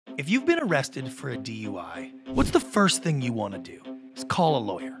If you've been arrested for a DUI, what's the first thing you want to do? Is call a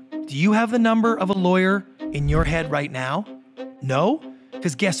lawyer. Do you have the number of a lawyer in your head right now? No?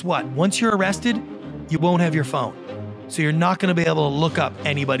 Because guess what? Once you're arrested, you won't have your phone. So you're not going to be able to look up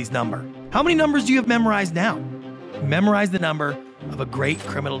anybody's number. How many numbers do you have memorized now? Memorize the number of a great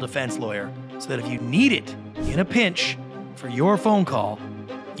criminal defense lawyer so that if you need it in a pinch for your phone call,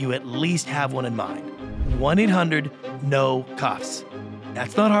 you at least have one in mind. 1-800-NO-CUFFS.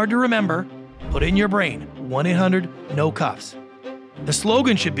 That's not hard to remember. Put it in your brain. 1-800-NO-CUFFS. The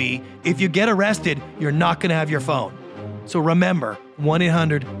slogan should be, if you get arrested, you're not going to have your phone. So remember,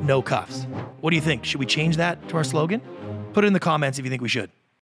 1-800-NO-CUFFS. What do you think? Should we change that to our slogan? Put it in the comments if you think we should.